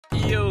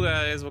Yo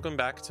guys, welcome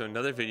back to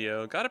another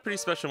video. Got a pretty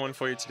special one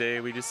for you today.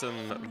 We do some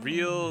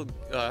real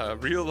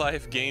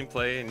life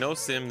gameplay, no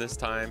sim this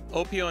time.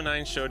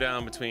 OP09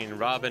 showdown between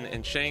Robin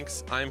and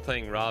Shanks. I'm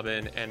playing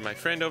Robin, and my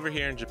friend over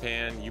here in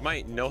Japan, you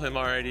might know him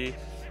already.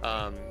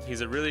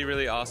 He's a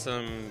really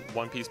awesome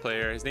One Piece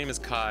player. His name is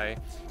Kai.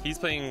 He's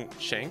playing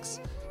Shanks,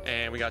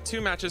 and we got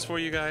two matches for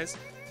you guys.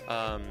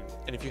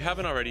 And if you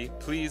haven't already,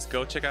 please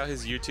go check out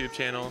his YouTube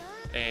channel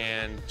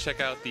and check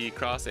out the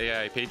Cross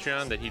AI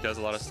Patreon that he does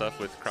a lot of stuff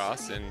with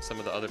Cross and some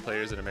of the other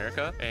players in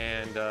America.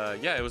 And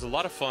yeah, it was a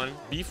lot of fun.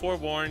 Be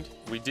forewarned,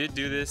 we did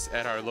do this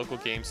at our local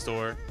game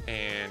store,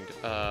 and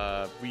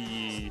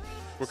we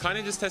were kind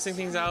of just testing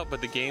things out,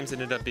 but the games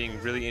ended up being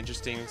really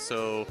interesting.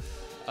 So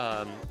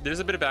there's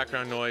a bit of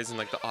background noise and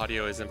like the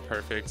audio isn't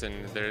perfect, and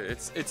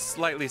it's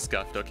slightly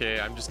scuffed. Okay,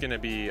 I'm just gonna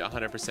be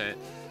 100%.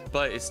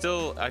 But it's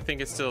still, I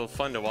think it's still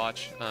fun to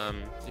watch.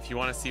 If you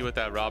want to see what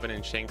that Robin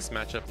and Shanks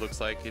matchup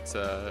looks like, it's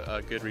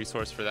a good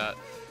resource for that.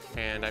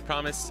 And I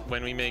promise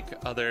when we make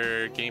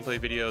other gameplay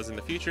videos in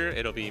the future,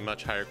 it'll be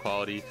much higher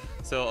quality.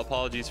 So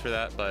apologies for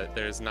that, but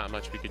there's not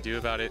much we could do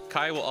about it.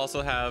 Kai will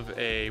also have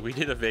we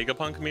did a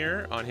Vegapunk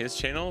mirror on his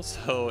channel.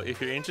 So if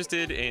you're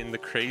interested in the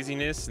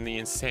craziness and the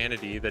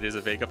insanity that is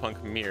a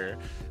Vegapunk mirror,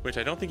 which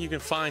I don't think you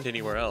can find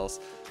anywhere else,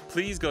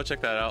 please go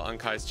check that out on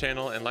Kai's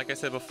channel. And like I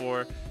said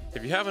before,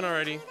 if you haven't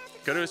already,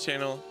 go to his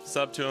channel,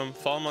 sub to him,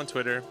 follow him on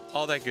Twitter,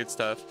 all that good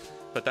stuff.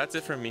 But that's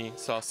it from me,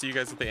 so I'll see you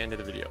guys at the end of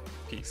the video.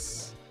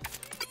 Peace.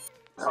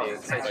 I'll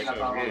take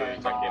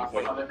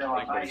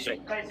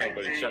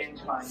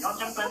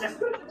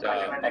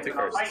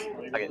first.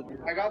 Okay.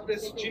 I got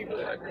this cheap.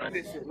 Look at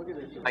this.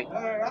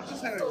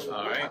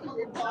 Alright.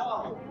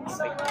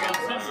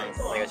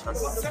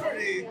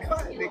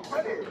 They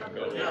cut it.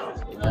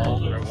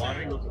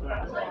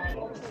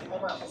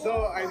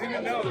 So I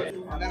didn't know,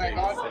 and then I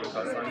got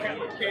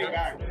 10K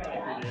back.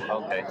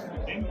 Okay.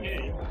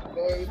 So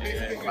it was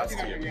basically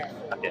 1500 yen.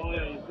 Okay.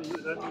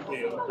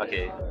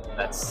 Okay,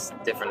 that's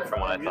different from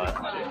what I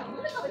thought.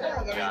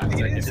 Yeah, I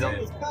didn't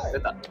notice.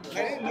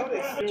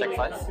 Check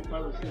 5?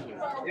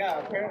 Yeah,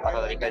 apparently.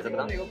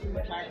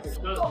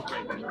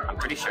 I'm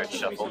pretty sure it's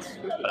shuffled,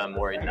 but I'm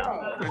worried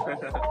now. I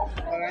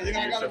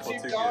got a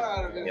cheap dollar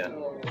out of it. Yeah.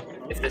 So.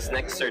 If this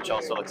next search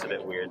also looks a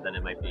bit weird, then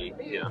it might be,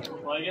 you know.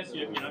 Well, I guess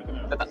you're not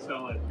gonna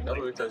sell it.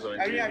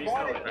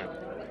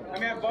 I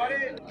bought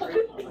it.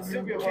 It'd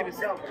still be okay to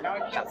sell, but now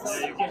I can't sell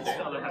it. You can't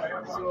sell it.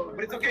 So,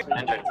 but it's okay.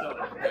 Enter. I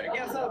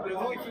can't sell it, but it's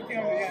only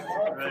 1500 yen.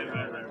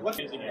 Right. What's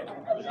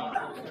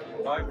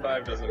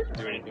 5-5 doesn't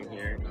do anything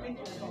here.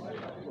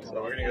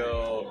 So we're gonna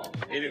go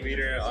 80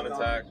 meter on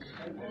attack,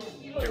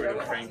 get rid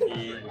of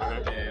Frankie,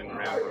 and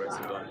Rambo is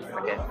done.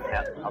 Okay,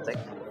 yeah, I'll take.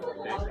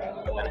 Okay.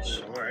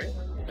 Finish. Alright.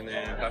 And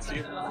then pass to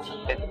you.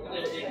 Okay.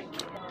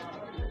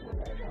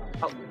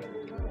 Oh,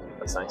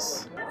 that's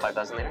nice.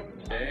 5,000 later.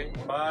 Okay,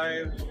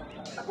 5.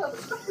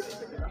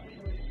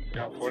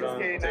 Got 4 down.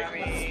 okay, Take.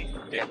 Nami?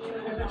 Yeah,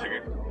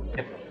 trigger.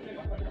 Yep.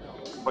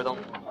 4 down,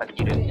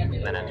 Akikiru, and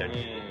then enter.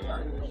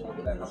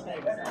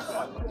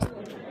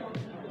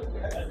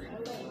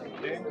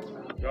 Okay,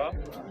 draw.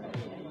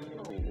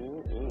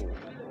 Ooh.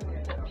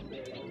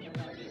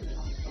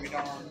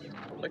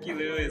 Lucky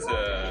Lou is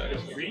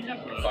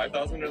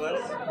 5,000 or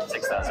less?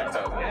 6,000.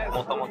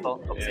 6,000. Moto.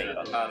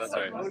 Yeah. Ah, that's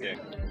right. Okay.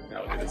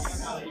 Now we'll do this.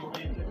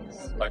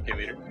 5K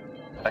leader.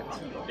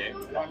 Perfect. Okay.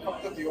 I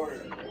fucked up the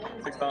order.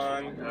 6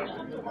 on.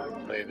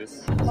 Play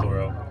this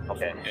Zoro.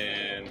 Okay.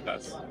 And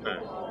pass.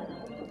 Alright.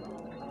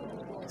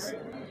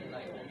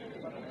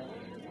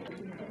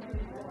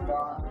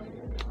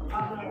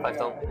 5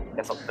 down,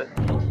 cancel it.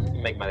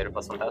 Make my leader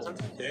plus 1,000.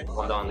 Okay.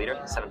 1 down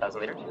leader, 7,000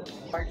 leader.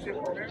 Flagship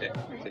order? Okay.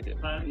 Take it.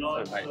 No,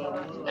 it's,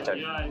 Enter.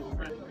 yeah,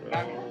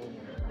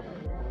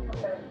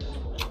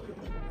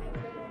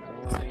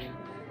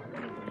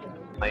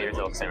 My ears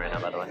are looking right now,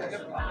 by the way.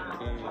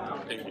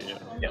 Thank you.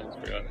 Yeah.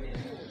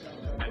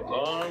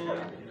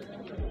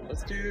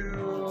 Let's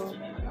do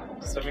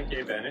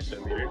 7K banish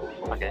at leader.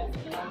 Okay.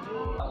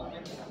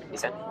 You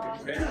said?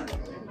 Okay.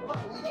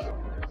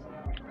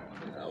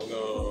 We'll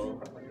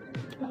go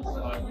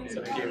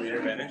 7K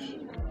leader banish.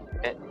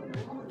 Okay.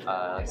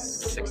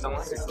 6 down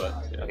left? 6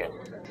 left. Yeah. Okay.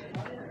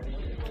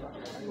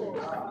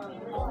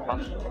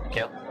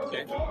 Kill.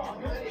 Okay.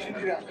 Should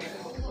do that.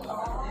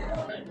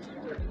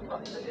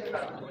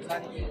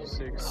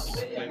 6.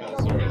 Play that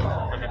Zoro.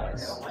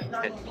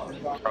 Okay.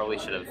 Probably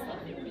should have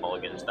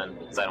mulligans then,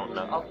 because I don't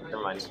know. Oh,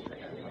 never mind.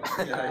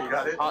 Yeah, you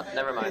got it? Oh,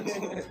 never mind.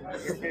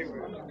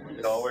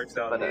 It all works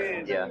out. But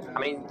yeah. How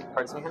many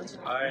cards in your hands?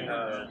 I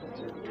have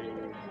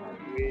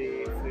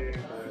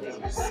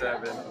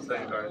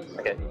 7 cards.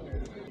 Okay.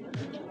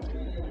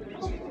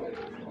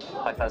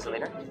 5,000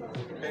 later.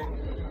 Okay.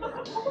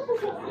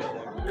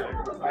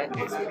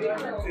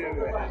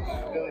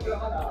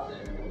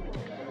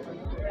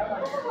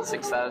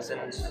 6,000,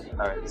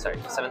 or sorry,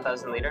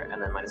 7,000 later,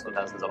 and then minus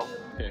 1,000 total.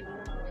 Okay.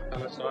 How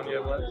much time do you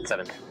have left?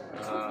 7.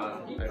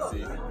 I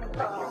see.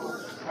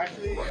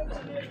 Actually,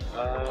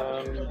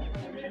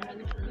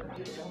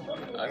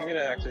 I'm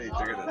gonna actually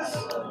trigger this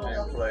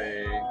and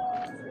play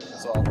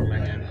That's all from my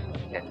hand.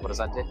 Okay, what does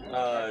that do?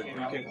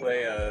 You can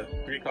play a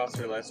 3 cost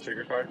or less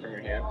trigger card from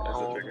your hand as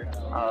a trigger.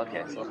 Oh,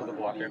 okay. So I'll put the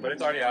blocker, but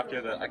it's already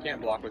after the. I can't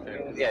block with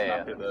him. Yeah,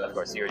 After the, of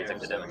course, you already took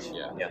the damage.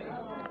 Yeah.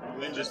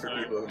 Just for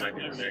people who might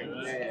be wondering.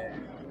 Yeah.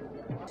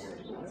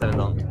 7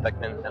 down,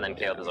 Beckman, and then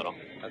KO the Zoro.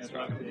 That's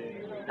right.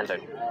 Enter.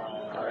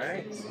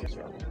 Alright.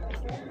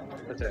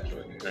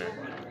 Potentially.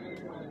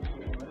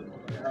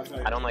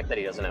 I don't like that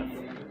he doesn't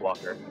have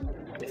blocker.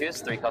 If he has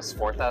 3 costs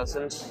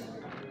 4,000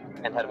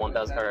 and had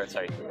 1,000, or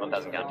sorry,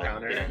 1,000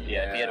 counter. You know,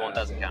 yeah, if he had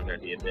 1,000 counter,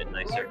 it'd be a bit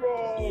nicer.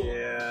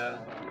 Yeah.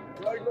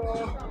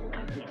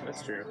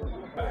 That's true.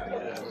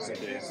 Yeah, just in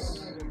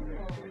case.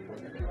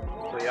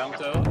 Play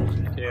Yamato,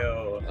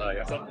 KO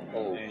Yasa.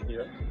 Oh. And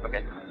Hiro.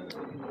 Okay.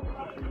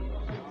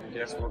 I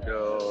guess we'll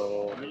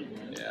go.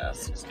 Yeah,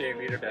 6K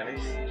meter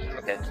banish.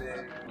 Okay.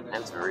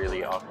 That's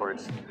really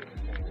awkward.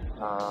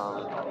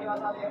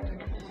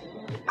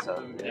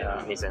 So,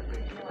 Yeah. he's in.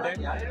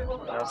 Okay.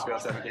 I'll just go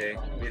 7K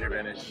meter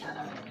banish.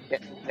 Yeah,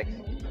 take.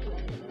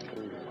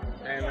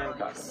 And then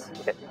pass.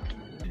 Okay.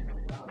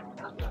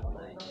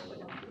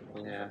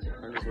 Yeah,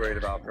 I'm just worried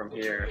about from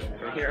here.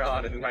 From here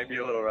on, it might be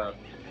a little rough.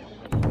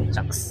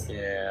 Shanks.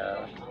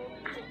 Yeah.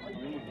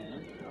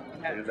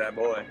 Here's that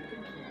boy.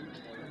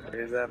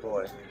 Here's that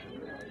boy.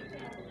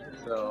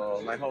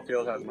 So, my whole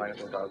field has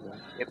minus 1,000.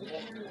 Yep.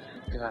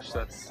 Gosh,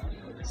 that's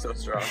so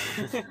strong.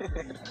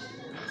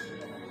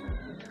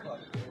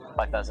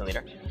 5,000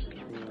 liter.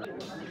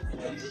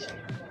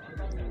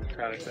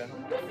 Counter 10.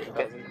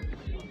 Okay.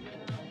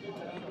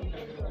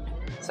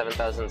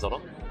 7,000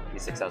 Zoro. Be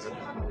 6,000.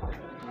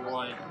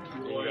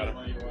 You got him.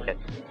 Okay.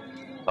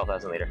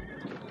 12,000 liter.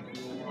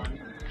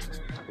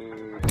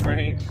 Ooh,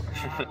 Frank.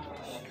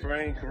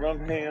 Frank, run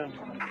ham.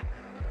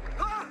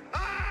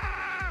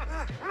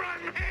 Run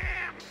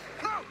him!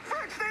 No!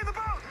 Frank, stay in the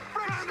boat!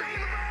 Frank, stay in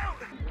the boat!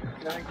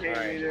 9K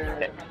meter.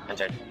 Okay,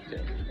 enter.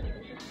 Okay.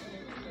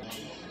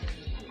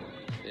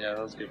 Yeah,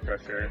 that was good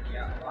pressure. I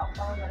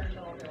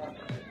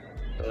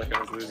feel like I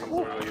was losing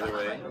sort of either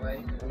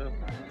way. No.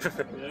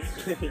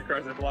 Your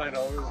cards are flying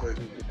all over the place.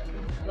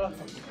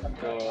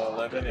 So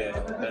 11 and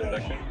 10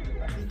 section.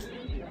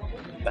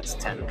 That's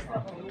 10.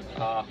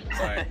 Ah,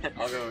 sorry.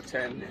 I'll go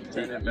 10.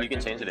 10 and You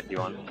can change it if you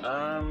want.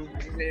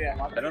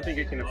 I don't think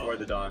I can afford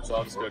the Dawn, so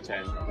I'll just go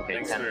 10. Okay,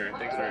 thanks 10. for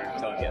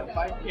telling me. Yeah.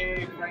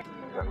 5K Frank.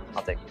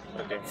 I'll take.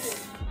 Okay.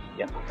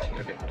 Yeah.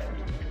 Okay.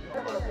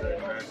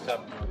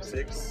 Top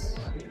 6.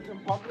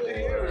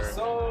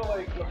 So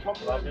like the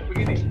pump up in the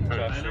beginning. I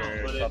Josh, know,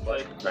 your but top it's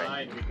left. like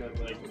 9 because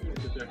like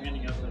if they're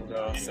handing us them.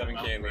 So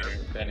 7K meter,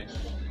 finish.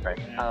 Right.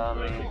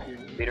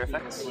 Leader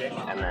effects,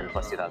 and then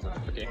plus 2,000.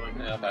 Okay,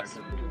 yeah, I'll pass.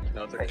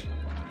 No, it's okay.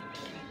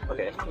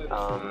 Okay.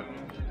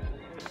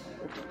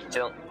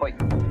 Chill. Wait.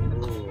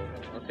 Ooh,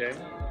 okay.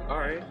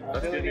 Alright,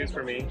 that's good news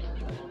for me.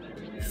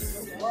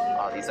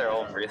 These are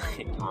all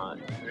really not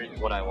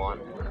what I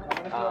want.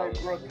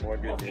 More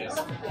good news.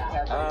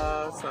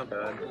 It's not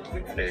bad.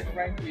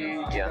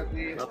 Yeah.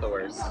 Not the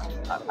worst.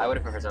 I would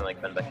have preferred something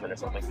like Ben Beckman or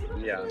something.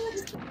 Yeah.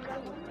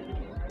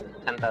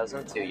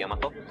 10,000 to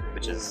Yamato,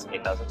 which is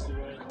 8,000.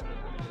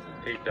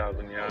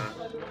 8,000, yeah.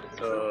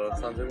 So,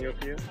 San's in the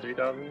OP?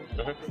 3,000?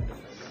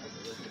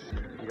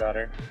 You got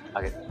her.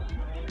 Okay.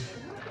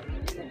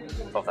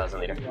 12,000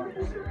 liter.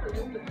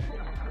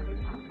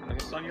 How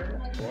much on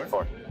your 4?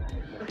 4.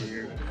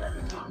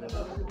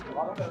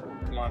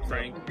 Come on,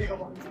 Frank. Okay.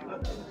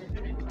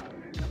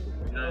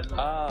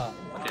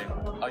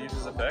 I'll use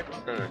this effect.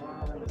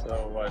 So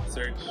what?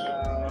 Search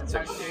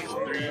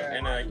 3,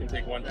 and I can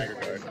take 1 trigger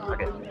card.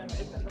 Okay.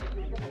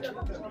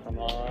 Come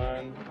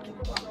on.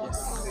 Yes.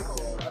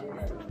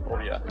 Oh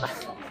yeah.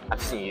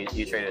 I've seen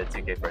you traded a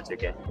 2K for a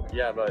 2K.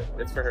 Yeah, but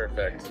it's for her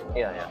effect.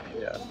 Yeah.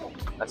 Yeah.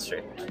 That's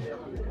true.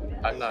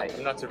 I'm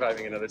not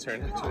surviving another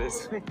turn after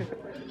this.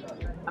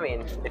 I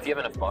mean, if you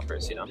have enough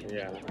blockers, you know.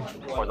 Yeah.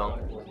 Or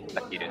don't.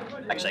 Like you do.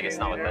 Actually, I guess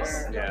not with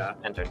this. Yeah.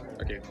 Enter.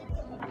 Okay.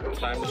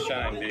 Time to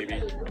shine,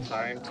 baby.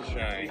 Time to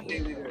shine.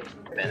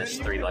 Banish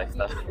 3 life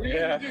though.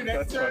 Yeah,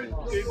 that's funny.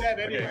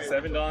 Okay,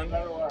 7 Dawn.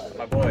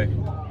 My boy.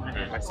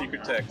 My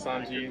secret tech,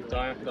 Sanji,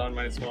 Dawn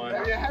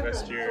 -1.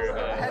 Rest your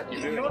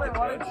You know what I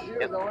wanted to do?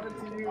 Is I wanted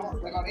to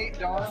use like on 8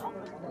 Dawn.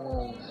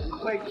 You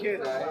play kid,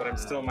 right? But I'm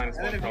still -1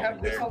 And then if you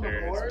have this on the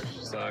characters, board,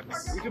 which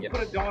sucks. you can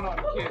put a Dawn on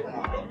a kid.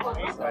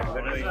 So I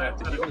literally have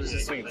to, even if it's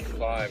just swing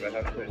 5, I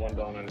have to put 1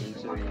 Dawn on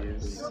each of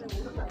these.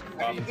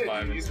 Bottom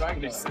 5 is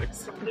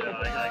 26.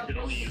 Yeah, I can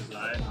only use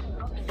 9.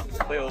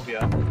 Play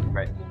Olvia,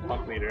 Right.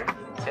 Punk Leader.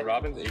 So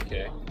Robin's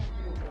 8K.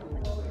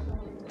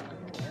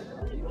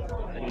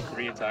 I need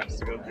 3 attacks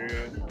to go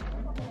through.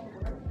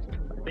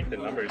 I think the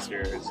numbers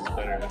here is just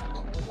better.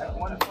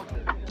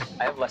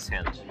 I have less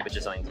hand, which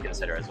is something to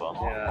consider as well.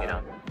 Yeah. You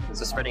know,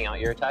 so spreading out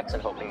your attacks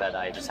and hoping that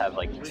I just have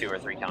like 2 or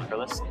 3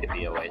 counterless could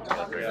be a way to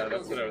go through. Yeah,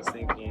 that's what I was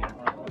thinking.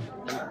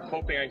 I'm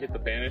hoping I get the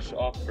banish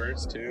off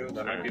first too.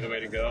 That might be the way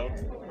to go.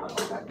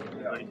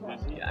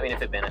 Yeah, I mean,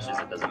 if it banishes,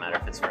 it doesn't matter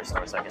if it's first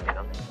or second, you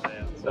know.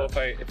 So if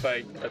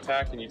I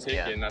attack and you take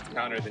Yeah. it and that's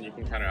counter, then you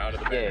can counter out of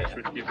the Yeah, banish, yeah.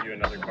 which gives you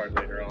another card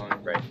later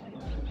on. Right.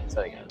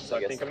 So yeah. So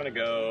I think I'm gonna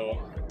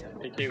go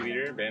AK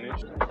leader,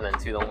 banished. And then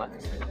 2 on the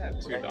left. Yeah,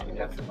 2 down.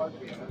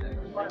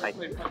 Hi.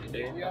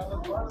 Okay.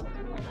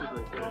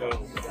 Go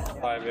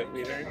 5 it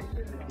leader.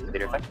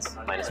 Leader effects,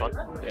 -1.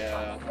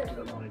 Yeah.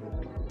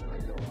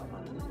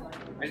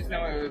 I just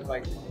know it was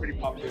like pretty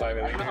popular. I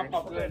don't know how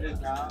popular it is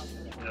now.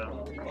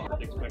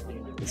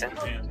 Expecting Decent.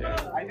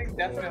 I think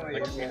definitely.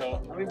 Like, we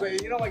hope. I mean,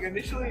 but you know, like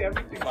initially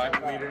everything.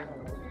 5 leader.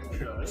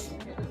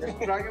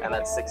 Dragon And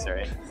that's Ball. 6,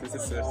 right? This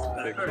is 6.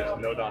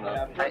 No dawn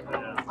up. Hi.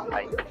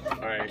 Hi.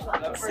 Alright,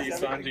 let's see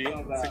Sanji.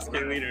 6K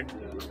leader.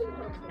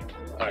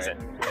 That's Alright. it.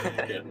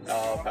 Okay,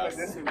 I'll pass.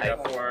 Yeah,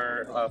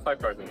 for 5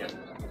 cards again.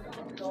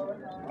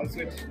 I'll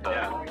switch.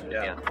 Yeah.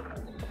 Yeah.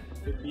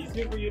 It's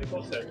easier for you to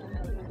go second.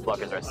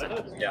 Blockers rested.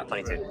 Yeah.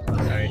 22.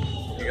 Alright,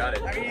 you got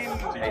it. I mean,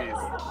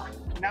 GG's.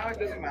 now it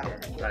doesn't matter.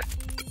 Right.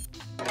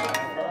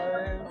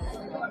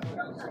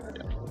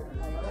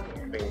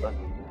 Bring them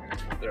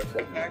They're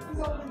perfect.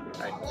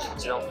 Alright.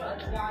 Chill.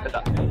 Good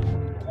up.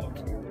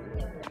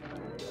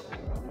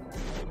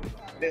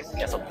 This.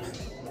 Yes, up.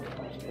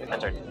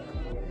 Entered.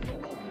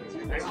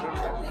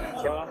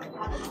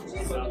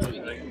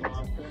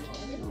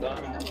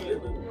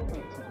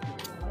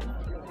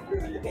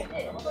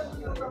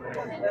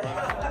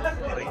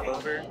 Link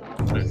over.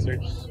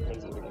 Search.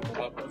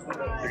 Top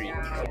 3.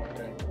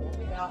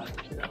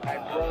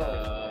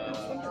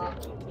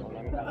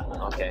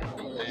 Okay.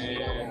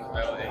 And I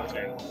will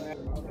enter.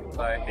 So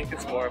I think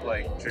it's more of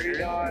like trigger.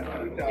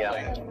 Yeah.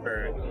 Like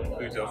for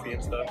Uzofi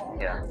and stuff.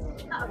 Yeah.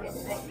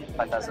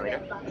 5,000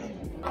 leader.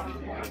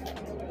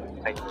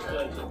 Hi.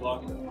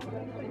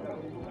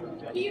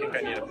 I think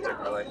I need to protect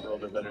my life a little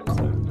bit better.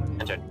 So.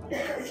 Entered.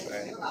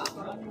 Right.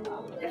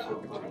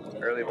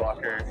 Early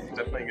blocker,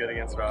 definitely good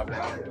against Robin.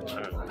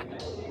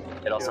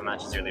 It also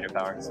matches your leader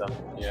power, so.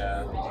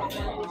 Yeah.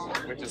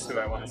 Which is who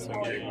I want to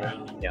swing gig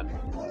with. Yeah.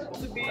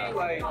 To be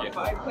like, if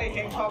I play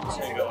Hancock with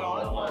Stone, you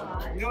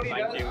know what he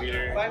 5K does?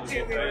 leader.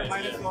 5K leader,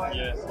 -1.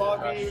 Yes.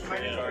 Lobby,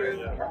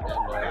 -2.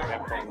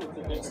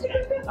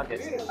 Okay.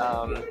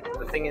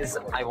 The thing is,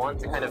 I want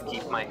to kind of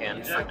keep my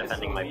hand for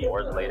defending my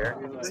board later,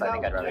 so I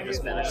think I'd rather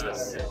just finish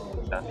this.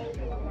 Yeah.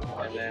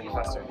 And then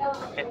faster.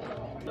 Okay.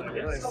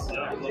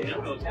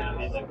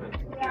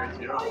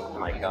 Oh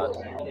my god.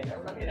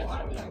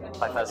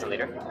 5,000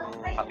 leader.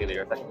 Copy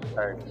leader effect.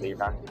 Or leader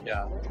power.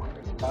 Yeah.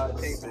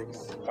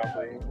 6,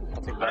 probably.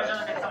 I'll take that.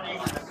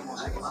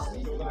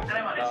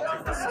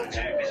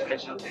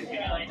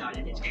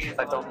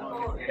 Five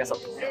total. Yes, up.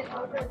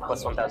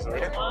 Plus 1,000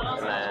 leader.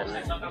 And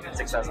then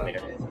 6,000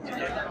 leader.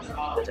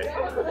 Okay.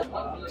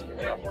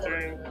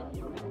 Turn.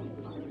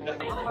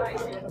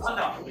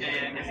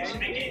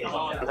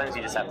 Sometimes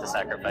you just have to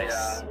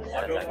sacrifice. Yeah.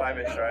 I'll go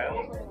 5-ish, right?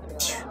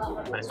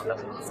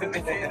 -1,000.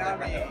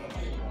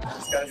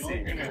 Just gotta see.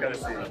 Just gotta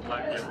see.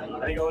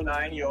 I think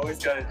 09, you always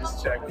gotta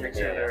just check, make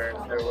sure they're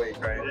awake,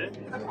 right?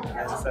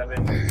 And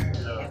 7,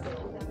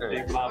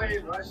 big mom. I'll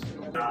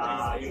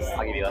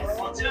give you that.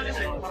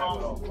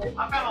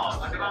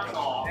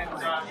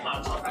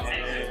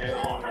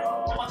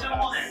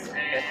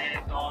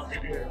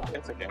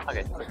 It's okay. Okay,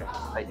 it's okay.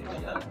 I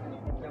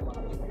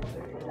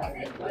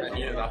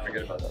need to not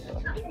forget about that though.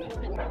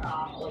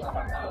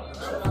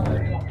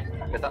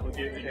 Good up.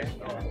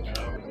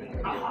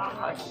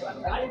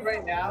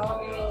 Right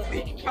now,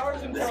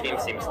 This game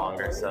seems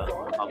longer, so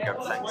I'll grab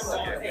Shanks.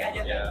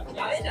 Yeah,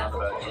 it's not a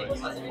bad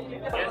choice.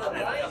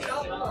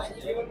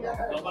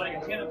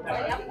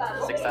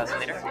 6,000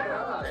 leader.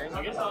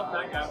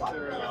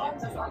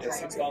 Yeah,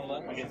 6 on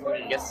left.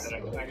 Yes.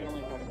 Okay.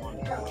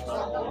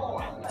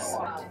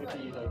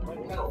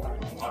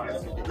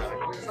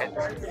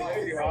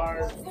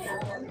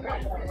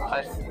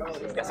 5.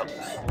 Yes, up.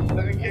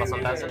 Plus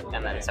 1,000,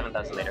 and then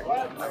 7,000 later.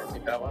 I'll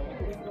take that one.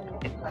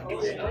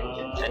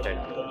 Entered.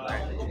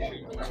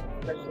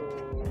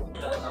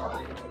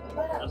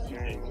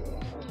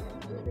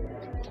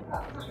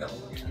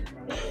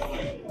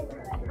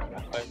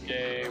 5K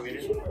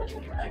leader.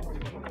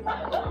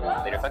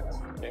 Leader effect.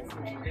 Okay.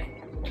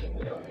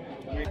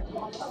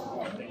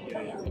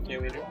 5K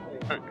leader.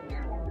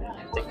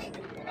 Take.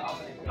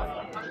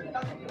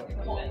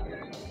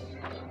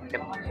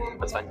 Yep,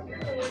 that's fine.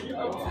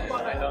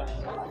 I know.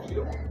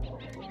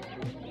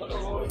 本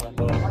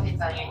日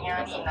はユニア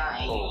リーナ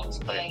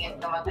HK ゲッ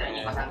トバトル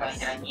にご参加い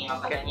ただき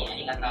誠にあ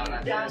りがとうござ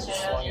います。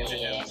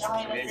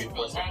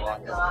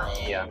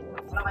 Yeah.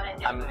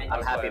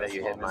 I'm happy that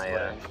you hit my,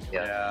 yeah.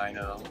 Yeah, I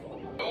know.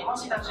 も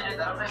し途中で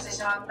ドロップして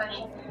しまった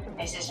り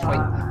してしまう、あ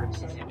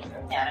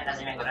らか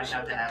じめご了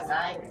承くだ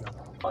さい。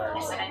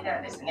それで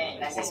はですね、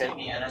準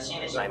備よろしい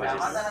でしょうか。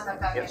まずは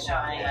高橋を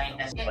お願いい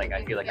たします。 Like,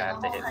 I feel like I have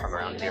to hit from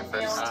around here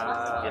first,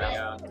 you know?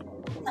 Yeah.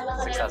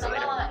 6,000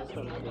 later.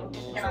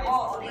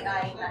 お願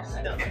いいたします。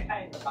は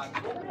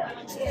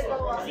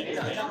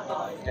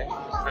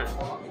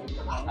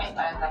い、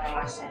改め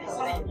ましてです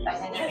ね、対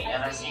戦準備よ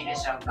ろしいで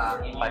しょうか。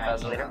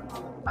 5,000 later.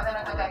 まずは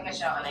高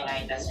橋をお願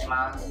いいたし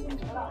ます。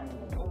は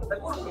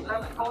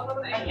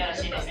い、よろ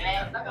しいです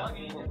ね。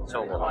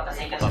So, お待た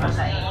せいたしまし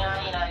た。インア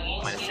リーナイ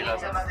ンチキゲッ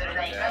トバトル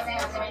第1回戦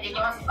始めていき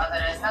ます。バトル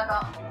スター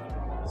ト。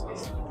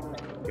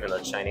 even though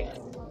it's shiny.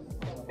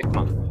 Pick 'em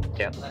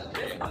Yeah.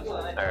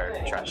 Or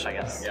trash, I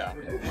guess. Yeah.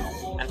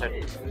 Enter.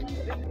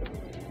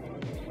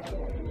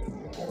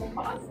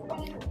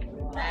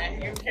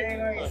 You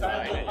can't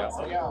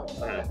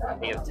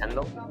You have 10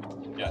 though?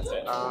 Yeah, that's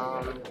it.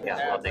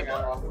 Yeah, I'll take it.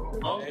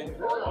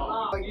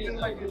 like you just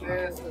like do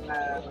this and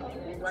then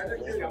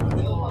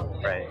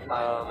Right.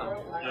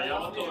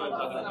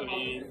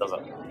 Does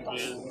it?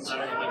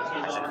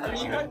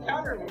 you got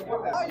counter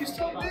before that. Oh, you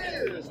still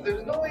did.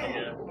 There's no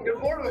way. You're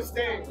more of a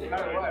mistake no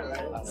matter what,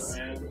 right?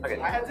 Okay.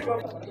 I had to go.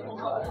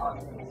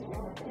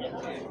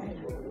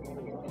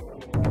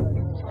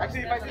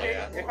 Actually, if I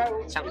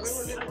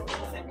Shanks.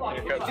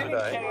 Here comes the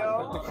die.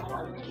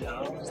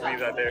 Just leave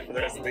that there for the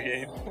rest of the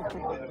game.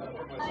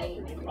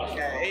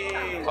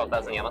 Okay.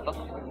 12,000 Yamato?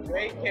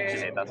 Great She's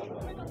case. 8,000.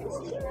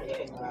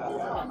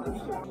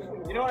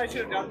 You know what I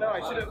should have done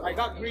though? I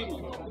got greedy.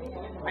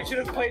 I should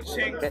have played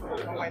Shanks on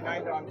my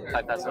 9-dog.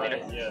 5,000 meter?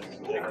 Yes.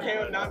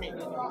 KO Nami.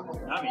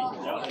 Nami.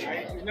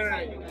 Yeah. No.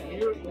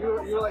 You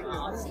were like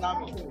this. This is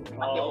Nami.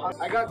 Oh.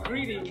 I got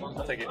greedy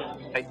I'll take it.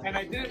 Hey. and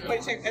I didn't play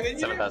Shanks. And then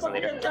you didn't 7,000 fucking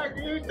meter. attack.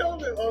 You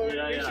told it. Oh,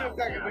 Yeah, you yeah. should have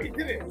attacked it, but he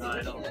didn't. No,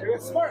 I know. It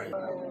was smart. If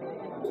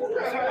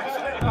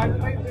I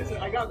played this,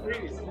 I got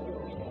greedy.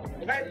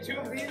 If I had 2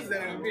 of these,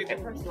 then it would be a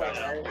different story,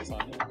 right?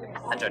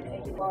 Enter.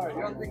 Wow,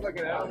 you don't think like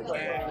an NL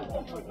player.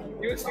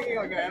 He was thinking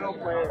like an NL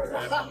player.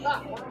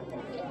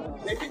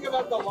 They think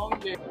about the long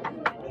game. I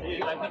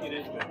think it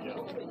is good, yeah.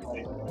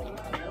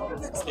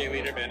 6K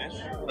leader banish.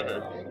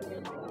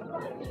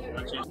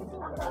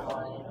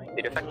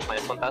 Lead effect,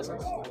 minus 1,000.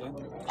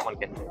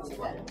 1K.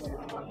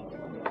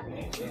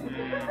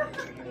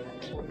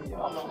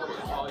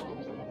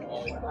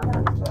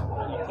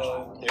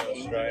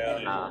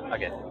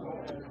 Okay.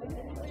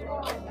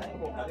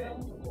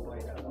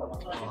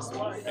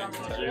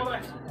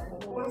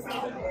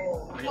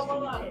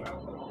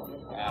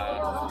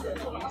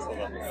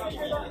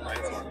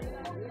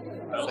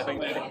 I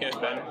think they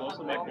can't bend.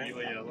 Also make me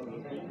yellow.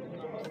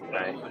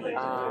 Right.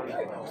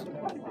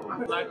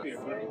 Blackbeard.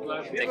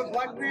 Yeah, but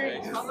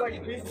Blackbeard just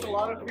like beats a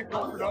lot of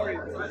people for no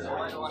reason.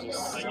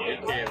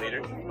 8K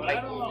leader.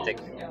 Hey, take.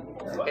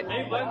 Okay.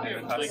 Hey,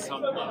 Blackbeard. Like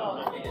something.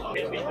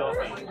 Maybe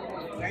Dolphin.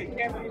 Yeah, you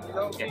can't beat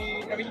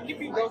Doki. I mean, you can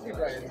beat Doki,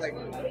 but it's like,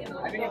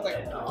 I think it's like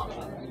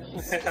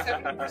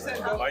 70%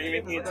 Doki. Why are you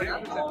making it too?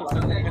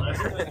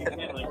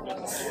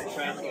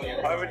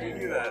 Why would you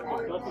do that?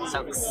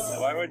 Shanks.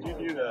 Why would you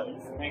do that?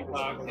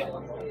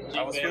 I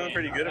was feeling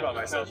pretty good about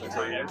myself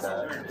until you did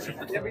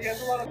that. Yeah, but he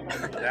has a lot of.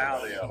 Now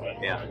they are.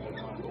 Yeah.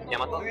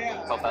 Yamato? Oh,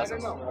 yeah, I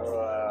 12,000. don't know.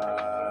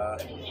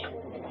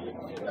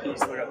 You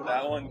still got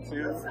that one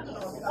too?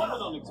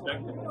 Someone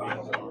unexpected. So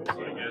I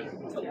guess.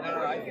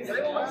 It's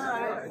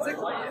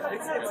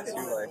Two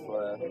life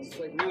left. It's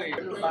like really.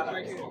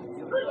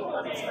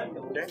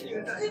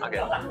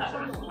 Okay.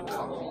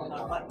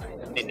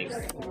 Ending.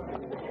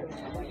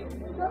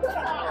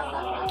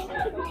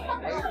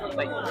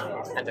 Wait,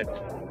 enter.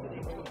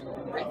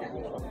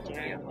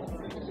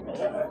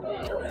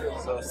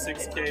 So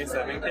 6K,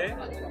 7K?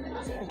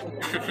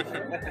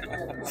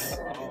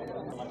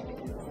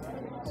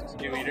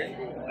 6K leader?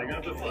 I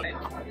got the foot.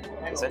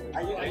 Is it?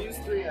 I use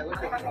 3. I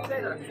look at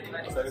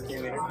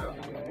 17 leader?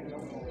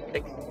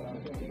 Take.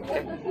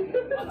 Okay.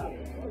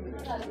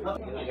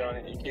 You got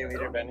an 8K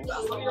leader bending?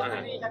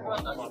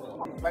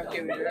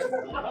 5K leader.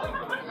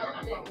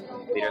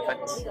 Leader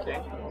effects. Okay.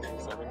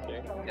 7K.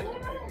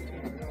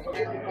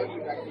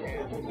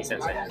 He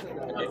says it.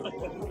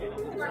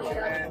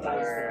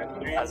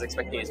 I was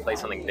expecting you to play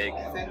something big.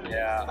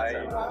 Yeah, I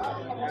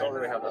don't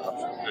really have that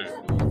option.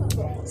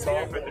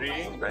 Stall for 3,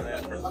 and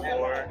then for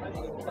 4.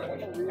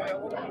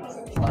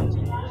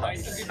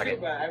 Okay.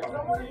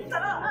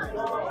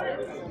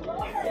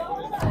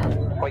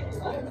 Wait.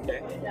 Okay.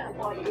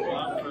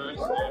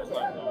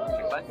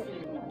 What?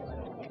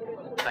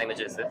 Time is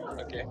it?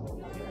 Okay.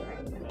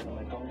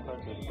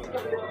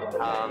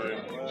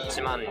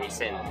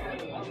 12,000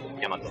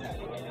 ヤマト。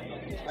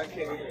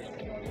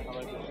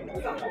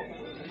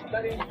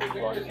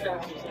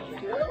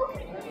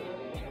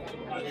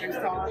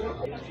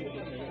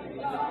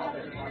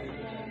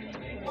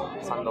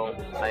3ドン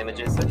ライム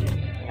ジュース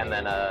and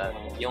then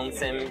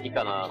 4000以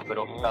下のブ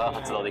ロッカー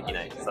発動でき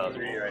ない so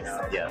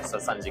yeah so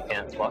 30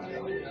 can't block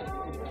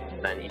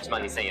then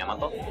 12000ヤマ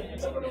ト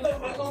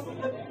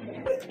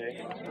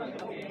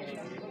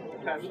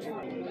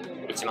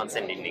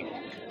 11000リンリン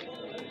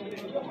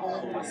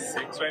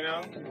 6 right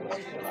now?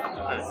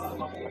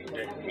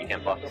 Okay. You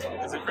can't block.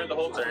 Is it for the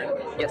whole turn?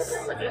 Yes.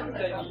 Okay.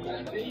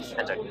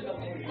 Enter.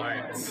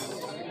 Alright.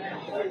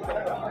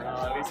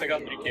 At least I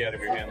got 3K out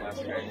of your hand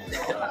last turn.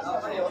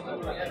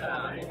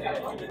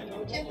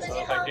 So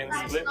if I can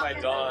split my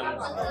Dawn and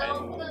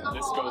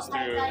this goes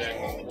through,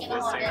 then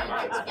the same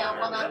amount is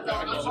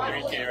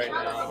fine. 3K right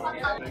now.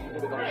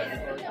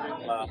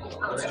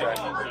 Let's try.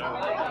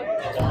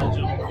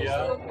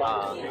 Yeah.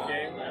 3K.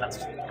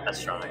 That's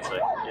strong actually.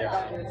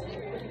 Yeah.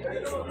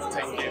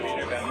 10K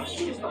leader damage.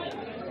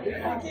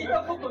 Yeah,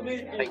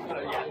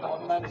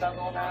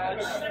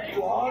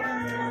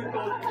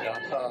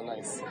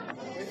 nice.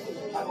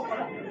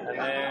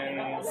 And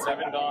then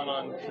 7 Dawn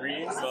on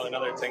 3, so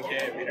another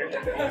 10k leader.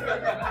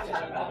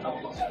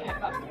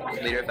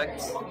 Leader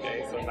effects.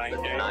 Okay, so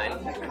 9k. 9.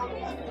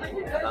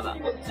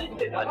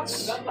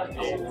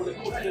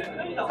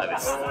 Oh,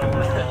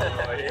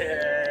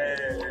 yeah.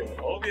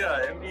 Oh,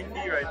 yeah, MVP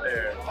right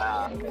there.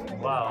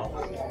 Wow.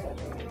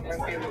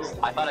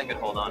 I thought I could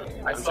hold on.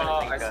 I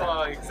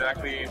saw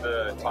exactly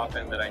the top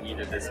end that I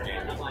needed this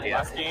game. Yeah.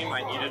 Last game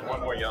I needed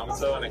one more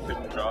Yamato and I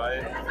couldn't draw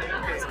it.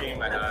 This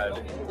game I had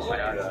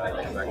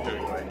exactly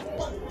right.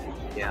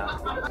 Yeah.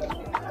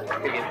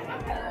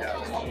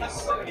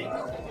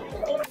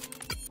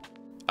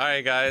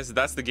 Alright guys,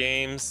 that's the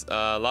games.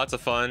 Lots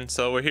of fun.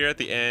 So we're here at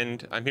the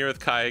end. I'm here with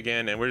Kai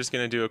again and we're just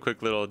gonna do a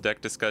quick little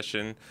deck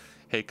discussion.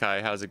 Hey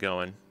Kai, how's it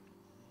going?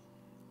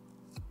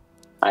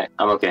 Hi,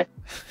 I'm okay.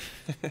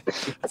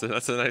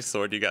 that's a nice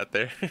sword you got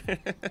there.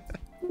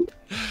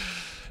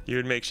 You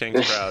would make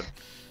Shanks proud.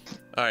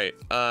 All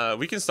right,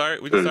 we can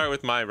start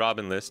with my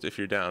Robin list if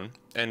you're down,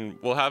 and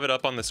we'll have it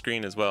up on the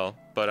screen as well.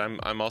 But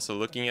I'm also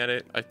looking at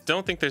it. I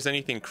don't think there's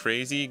anything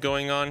crazy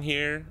going on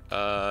here.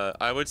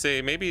 I would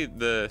say maybe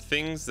the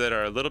things that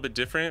are a little bit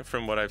different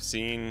from what I've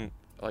seen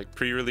like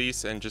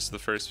pre-release and just the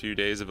first few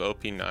days of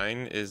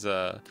OP9 is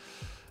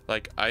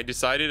like I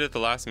decided at the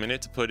last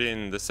minute to put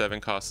in the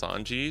 7-cost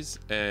Sanjis,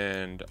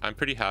 and I'm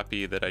pretty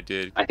happy that I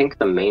did. I think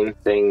the main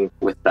thing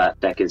with that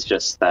deck is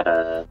just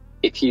that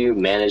if you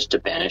manage to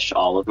banish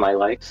all of my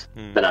life,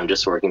 then I'm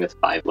just working with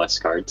 5 less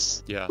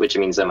cards. Yeah. Which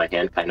means that my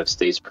hand kind of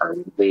stays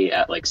permanently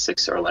at like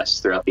 6 or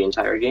less throughout the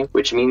entire game.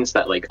 Which means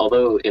that like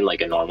although in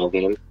like a normal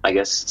game, I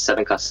guess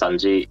 7-cost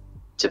Sanji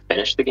to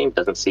finish the game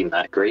doesn't seem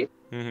that great.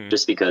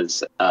 Just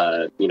because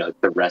you know,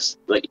 the rest,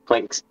 like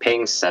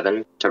paying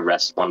 7 to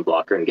rest 1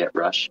 blocker and get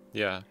rush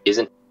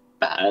isn't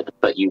bad,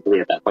 but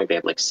usually at that point they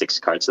have like 6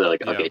 cards, so they're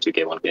like, okay,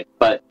 2k, 1k.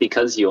 But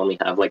because you only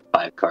have like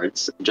 5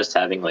 cards, just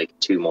having like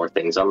 2 more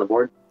things on the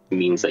board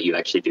means that you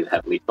actually do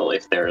have lethal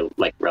if they're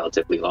like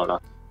relatively low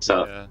enough.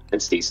 So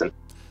it's decent.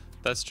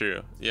 That's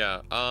true. Yeah.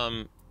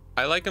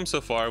 I like him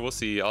so far. We'll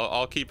see.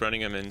 I'll keep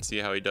running him and see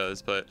how he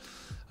does, but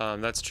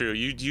that's true.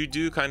 You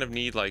do kind of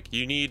need, like,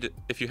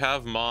 if you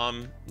have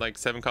Mom, like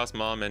 7-cost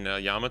Mom and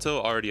Yamato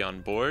already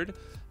on board,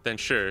 then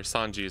sure,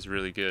 Sanji is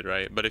really good,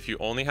 right? But if you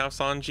only have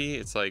Sanji,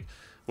 it's like,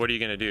 what are you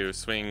gonna do?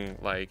 Swing,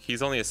 like,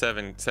 he's only a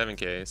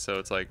 7k, so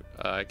it's like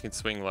I can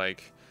swing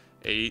like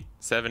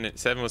 7 with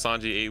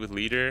Sanji, 8 with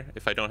leader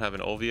if I don't have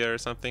an Olvia or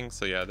something.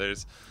 So yeah,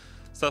 there's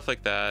stuff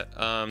like that.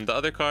 The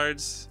other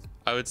cards,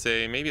 I would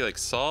say maybe like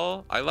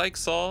Saul. I like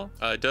Saul.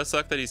 It does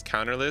suck that he's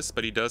counterless,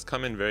 but he does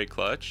come in very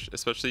clutch,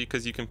 especially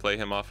because you can play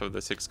him off of the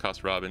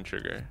 6-cost Robin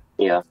trigger.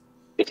 Yeah.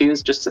 If he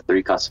was just a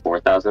 3-cost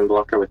 4,000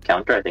 blocker with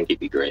counter, I think he'd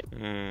be great.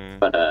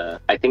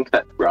 But I think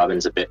that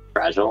Robin's a bit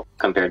fragile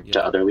compared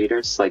to other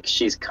leaders. Like,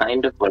 she's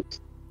kind of like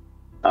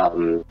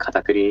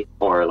Katakuri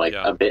or like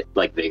a bit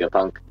like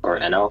Vegapunk or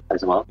NL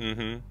as well.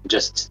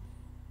 Just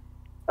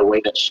the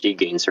way that she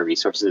gains her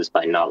resources is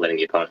by not letting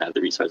the opponent have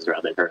the resources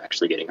rather than her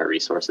actually getting her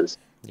resources.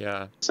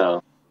 Yeah.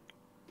 So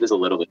there's a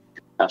little bit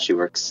how she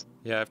works.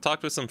 Yeah, I've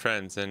talked with some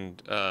friends,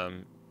 and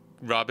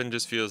Robin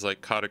just feels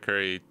like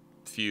Katakuri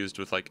fused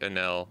with like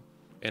NL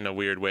in a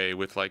weird way,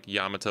 with like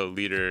Yamato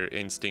leader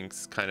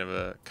instincts, kind of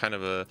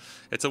a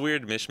it's a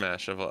weird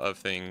mishmash of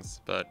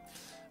things. But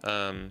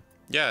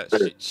yeah,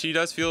 she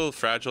does feel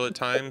fragile at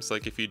times.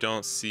 Like if you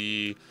don't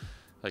see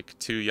like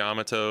 2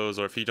 Yamatos,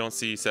 or if you don't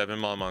see 7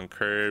 Mom on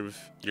curve,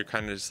 you're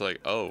kind of just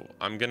like, oh,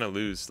 I'm gonna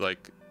lose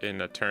like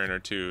in a turn or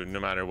 2 no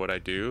matter what I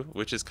do,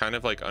 which is kind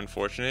of like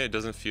unfortunate. It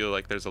doesn't feel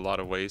like there's a lot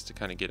of ways to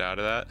kind of get out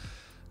of that,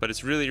 but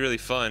it's really, really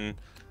fun.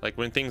 Like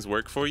when things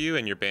work for you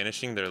and you're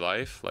banishing their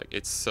life, like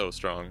it's so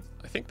strong.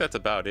 I think that's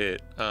about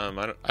it.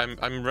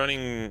 I'm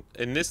running,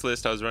 in this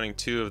list I was running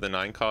 2 of the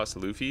 9-cost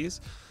Luffy's.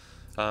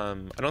 I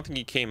don't think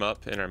he came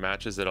up in our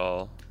matches at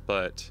all,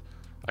 but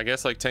I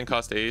guess like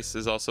 10-cost Ace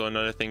is also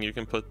another thing you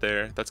can put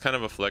there. That's kind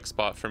of a flex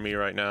spot for me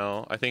right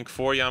now. I think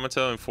 4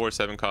 Yamato and 4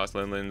 7-cost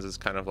Linlins is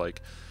kind of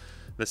like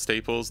the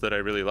staples that I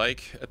really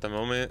like at the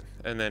moment.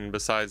 And then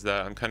besides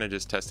that, I'm kind of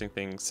just testing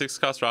things.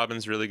 6-cost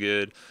Robin's really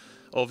good.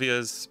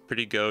 Olvia's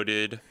pretty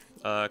goated.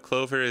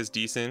 Clover is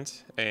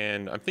decent,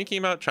 and I'm thinking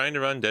about trying to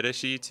run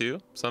Dedeshi too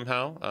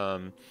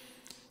somehow.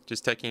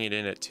 Just taking it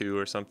in at 2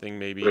 or something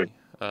maybe.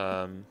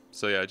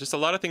 So yeah, just a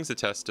lot of things to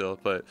test still,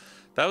 but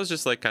that was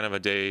just like kind of a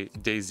day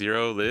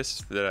 0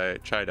 list that I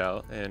tried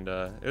out, and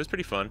it was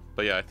pretty fun.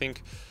 But yeah, I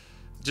think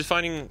just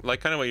finding,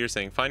 like kind of what you're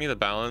saying, finding the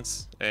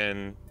balance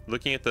and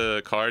looking at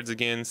the cards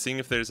again, seeing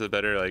if there's a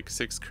better like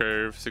 6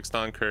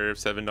 Dawn curve,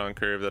 7 Dawn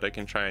curve that I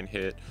can try and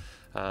hit,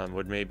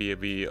 would maybe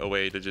be a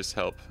way to just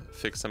help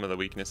fix some of the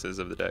weaknesses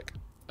of the deck.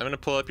 I'm gonna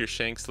pull up your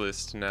Shanks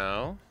list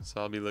now,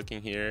 so I'll be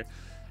looking here.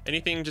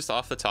 Anything just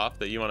off the top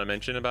that you want to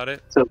mention about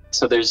it?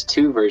 So there's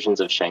 2 versions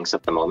of Shanks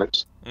at the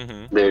moment.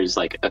 There's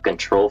like a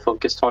control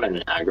focused one and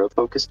an aggro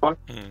focused one.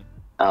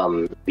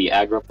 The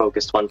aggro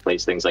focused one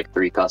plays things like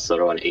 3-cost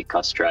Zoro and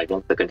 8-cost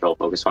Dragon. The control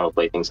focused one will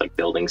play things like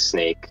Building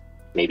Snake,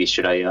 maybe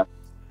Shiraya.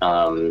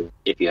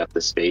 If you have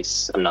the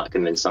space, I'm not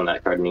convinced on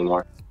that card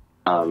anymore.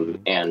 And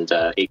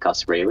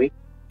 8-cost Rayleigh.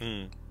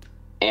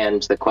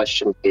 And the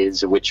question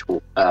is,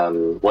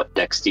 what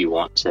decks do you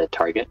want to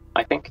target?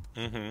 I think.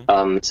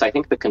 So I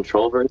think the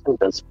control version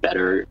does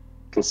better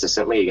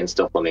consistently against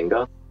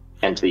Doflamingo,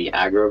 and the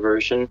aggro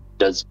version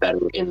does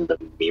better in the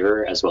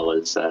mirror as well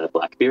as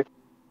Blackbeard.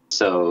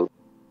 So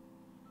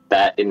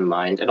that in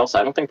mind, and also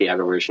I don't think the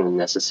aggro version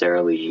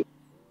necessarily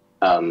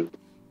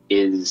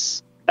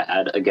is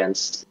bad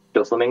against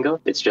Doflamingo.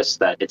 It's just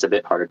that it's a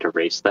bit harder to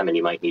race them, and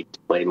you might need to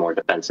play more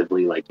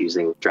defensively, like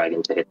using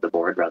Dragon to hit the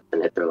board rather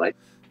than hit their life.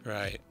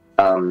 Right.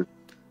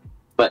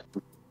 But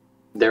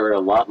there were a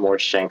lot more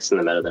Shanks in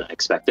the meta than I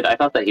expected. I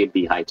thought that he'd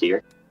be high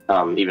tier,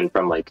 even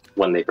from like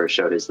when they first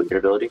showed his leader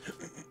ability.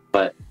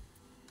 But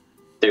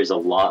there's a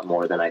lot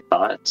more than I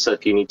thought. So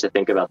if you need to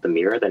think about the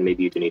mirror, then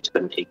maybe you do need to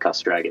put an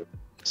 8-cost Dragon.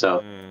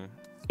 So,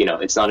 you know,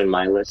 it's not in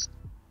my list.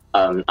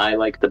 I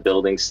like the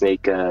Building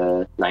Snake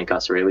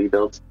 9-cost Rayleigh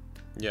build.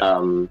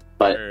 Yeah.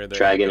 But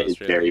Dragon is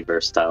very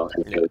versatile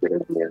and really good in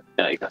the mirror.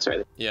 8-cost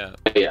Rayleigh. Yeah.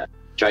 But yeah,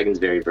 Dragon's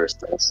very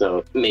versatile.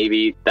 So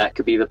maybe that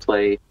could be the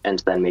play, and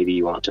then maybe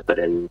you want to put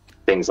in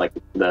things like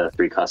the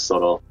 3-cost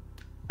Sottle.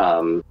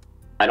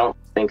 I don't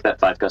think that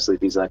 5-cost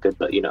Leafy's that good,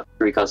 but you know,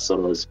 3-cost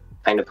Sottle is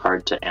kind of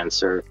hard to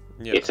answer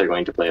if they're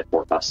going to play a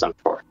 4-cost Sun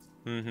 4.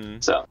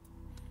 So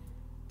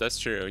that's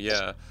true.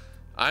 Yeah.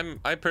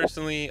 I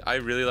personally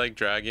really like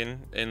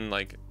Dragon in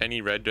like any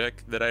red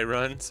deck that I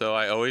run, so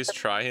I always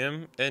try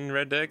him in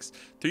red decks.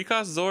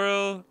 3-cost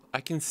Zoro,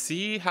 I can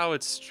see how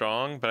it's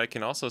strong, but I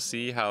can also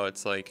see how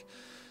it's like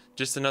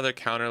just another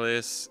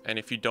counterless, and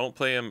if you don't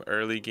play him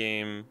early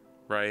game,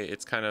 right,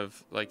 it's kind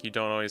of like you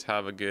don't always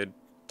have a good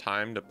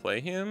time to play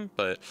him.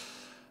 But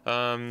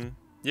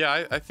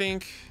yeah, I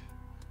think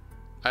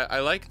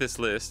I like this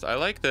list. I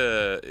like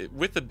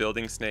with the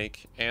Building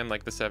Snake and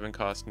like the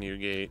 7-cost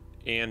Newgate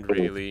and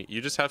Rayleigh, you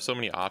just have so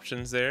many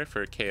options there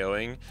for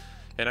KOing,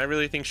 and I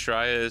really think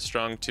Shreya is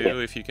strong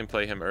too if you can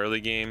play him early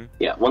game.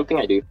 Yeah, one thing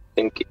I do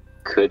think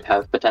could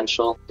have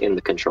potential in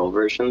the control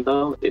version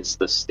though is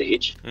the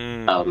stage.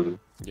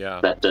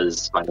 That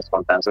does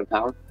 -1000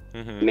 power,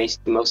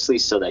 mostly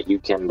so that you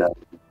can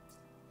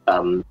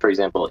for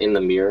example, in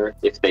the mirror,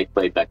 if they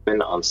play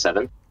Beckman on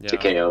 7 to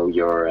KO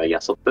your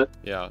Yesselfoot,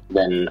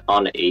 then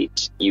on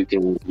 8 you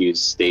can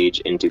use stage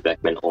into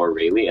Beckman or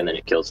Rayleigh, and then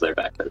it kills their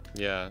Beckman.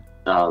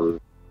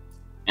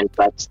 And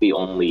that's the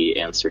only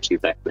answer to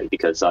Beckman,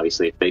 because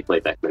obviously if they play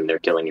Beckman, they're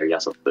killing your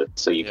Yesselfoot,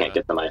 so you can't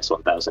get the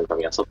 -1000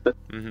 from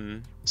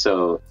Yesselfoot.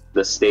 So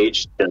the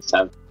stage does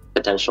have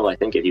potential, I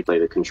think, if you play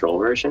the control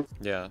version.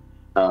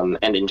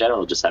 And in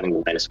general, just having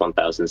the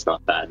 -1000 is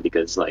not bad,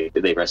 because like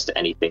they rest to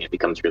anything, it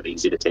becomes really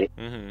easy to take.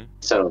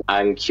 So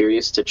I'm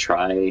curious to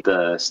try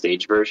the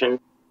stage version,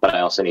 but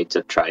I also need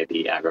to try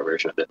the aggro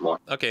version a bit more.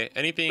 Okay,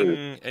 any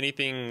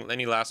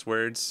last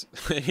words?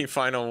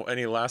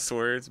 any last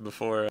words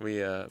before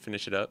we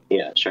finish it up?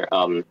 Yeah, sure.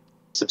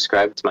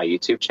 Subscribe to my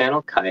YouTube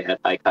channel, Kai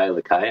at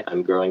iKaiLakai.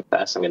 I'm growing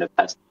fast. I'm going to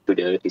pass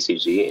Fudeo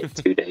TCG in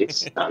 2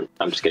 days. I'm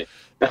just kidding.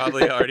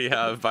 Probably already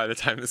have by the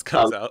time this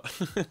comes out.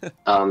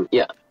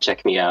 Yeah,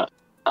 check me out.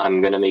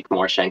 I'm going to make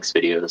more Shanks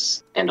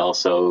videos and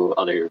also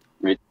other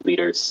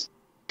leaders.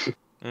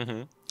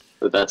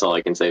 But that's all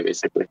I can say,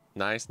 basically.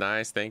 Nice.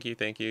 Thank you.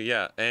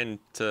 Yeah, and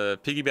to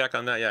piggyback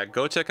on that, yeah,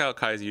 go check out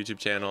Kai's YouTube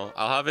channel.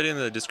 I'll have it in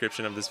the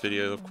description of this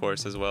video, of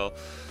course, as well.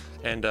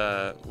 And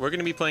we're going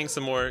to be playing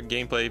some more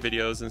gameplay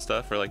videos and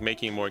stuff, or like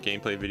making more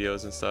gameplay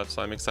videos and stuff,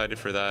 so I'm excited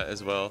for that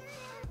as well.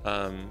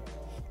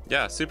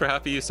 Yeah, super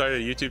happy you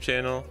started a YouTube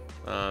channel.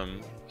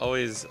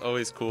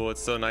 Always cool.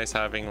 It's so nice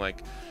having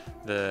like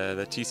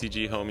the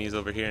TCG homies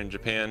over here in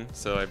Japan,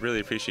 so I really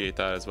appreciate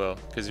that as well,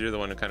 because you're the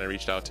one who kind of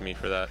reached out to me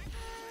for that.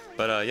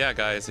 But yeah,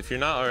 guys, if you're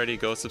not already,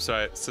 go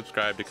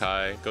subscribe to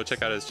Kai, go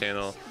check out his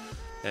channel,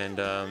 and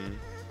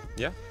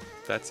yeah,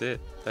 that's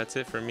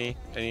it for me.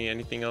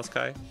 Anything else,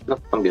 Kai? No,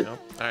 I'm good. No?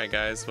 All right,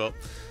 guys, well,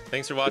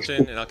 thanks for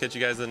watching, and I'll catch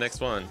you guys in the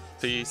next one.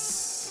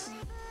 Peace.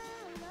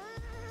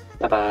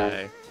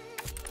 Bye.